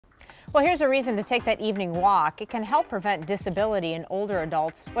Well, here's a reason to take that evening walk. It can help prevent disability in older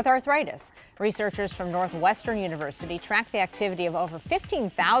adults with arthritis. Researchers from Northwestern University tracked the activity of over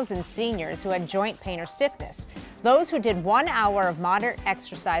 15,000 seniors who had joint pain or stiffness. Those who did 1 hour of moderate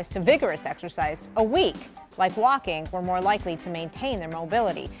exercise to vigorous exercise a week, like walking, were more likely to maintain their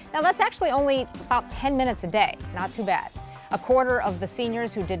mobility. Now, that's actually only about 10 minutes a day. Not too bad. A quarter of the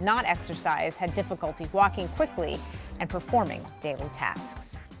seniors who did not exercise had difficulty walking quickly and performing daily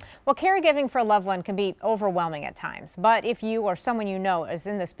tasks. Well, caregiving for a loved one can be overwhelming at times, but if you or someone you know is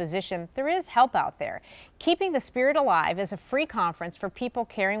in this position, there is help out there. Keeping the Spirit Alive is a free conference for people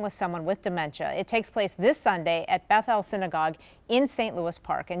caring with someone with dementia. It takes place this Sunday at Bethel Synagogue in St. Louis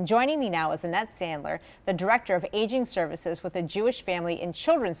Park. And joining me now is Annette Sandler, the Director of Aging Services with the Jewish Family and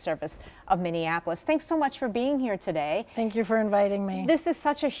Children's Service of Minneapolis. Thanks so much for being here today. Thank you for inviting me. This is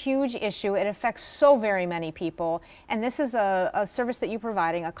such a huge issue. It affects so very many people. And this is a service that you're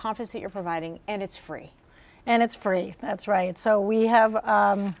providing, a conference that you're providing, and it's free. And it's free, that's right. So we have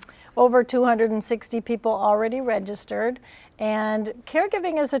over 260 people already registered, and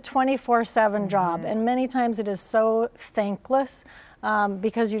caregiving is a 24/7 job, and many times it is so thankless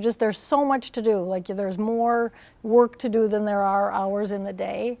because there's so much to do. Like, there's more work to do than there are hours in the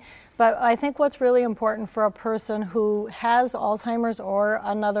day. But I think what's really important for a person who has Alzheimer's or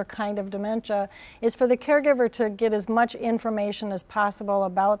another kind of dementia is for the caregiver to get as much information as possible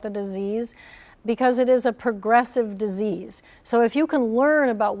about the disease, because it is a progressive disease. So if you can learn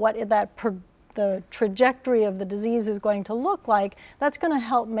about what the trajectory of the disease is going to look like, that's going to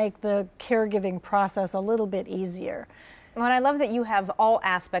help make the caregiving process a little bit easier. Well, and I love that you have all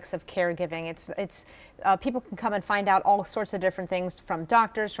aspects of caregiving. People can come and find out all sorts of different things from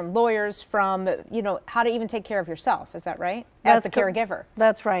doctors, from lawyers, from how to even take care of yourself. Is that right? As the caregiver.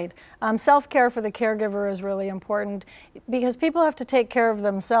 That's right. Self-care for the caregiver is really important because people have to take care of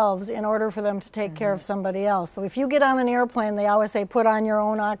themselves in order for them to take care of somebody else. So if you get on an airplane, they always say put on your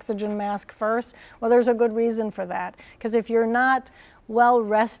own oxygen mask first. Well, there's a good reason for that, because if you're not well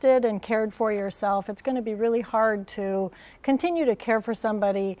rested and cared for yourself, it's going to be really hard to continue to care for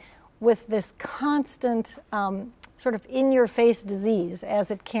somebody with this constant sort of in-your-face disease,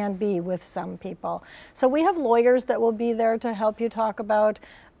 as it can be with some people. So we have lawyers that will be there to help you talk about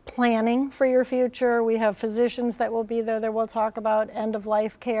planning for your future. We have physicians that will be there that will talk about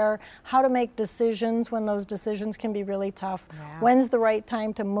end-of-life care, how to make decisions when those decisions can be really tough. Yeah. When's the right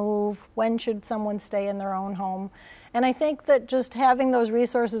time to move? When should someone stay in their own home? And I think that just having those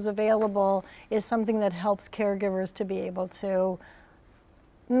resources available is something that helps caregivers to be able to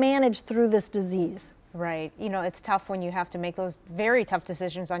manage through this disease. Right. It's tough when you have to make those very tough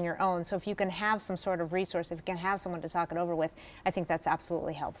decisions on your own. So if you can have some sort of resource, if you can have someone to talk it over with, I think that's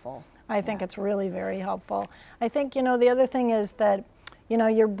absolutely helpful. I think it's really very helpful. I think, the other thing is that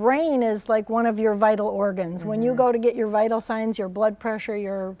your brain is like one of your vital organs. When you go to get your vital signs, your blood pressure,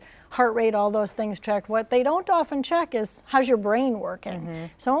 your heart rate, all those things checked, what they don't often check is how's your brain working.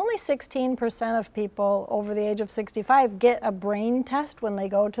 So only 16% of people over the age of 65 get a brain test when they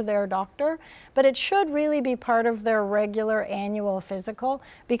go to their doctor, but it should really be part of their regular annual physical,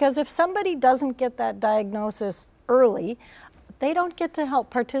 because if somebody doesn't get that diagnosis early, they don't get to help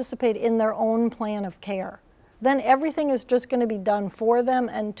participate in their own plan of care. Then everything is just going to be done for them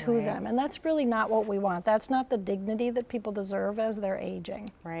and to them. And that's really not what we want. That's not the dignity that people deserve as they're aging.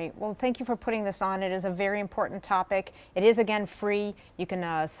 Right. Well, thank you for putting this on. It is a very important topic. It is, again, free. You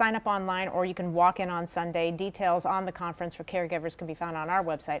can sign up online, or you can walk in on Sunday. Details on the conference for caregivers can be found on our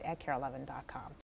website at care11.com.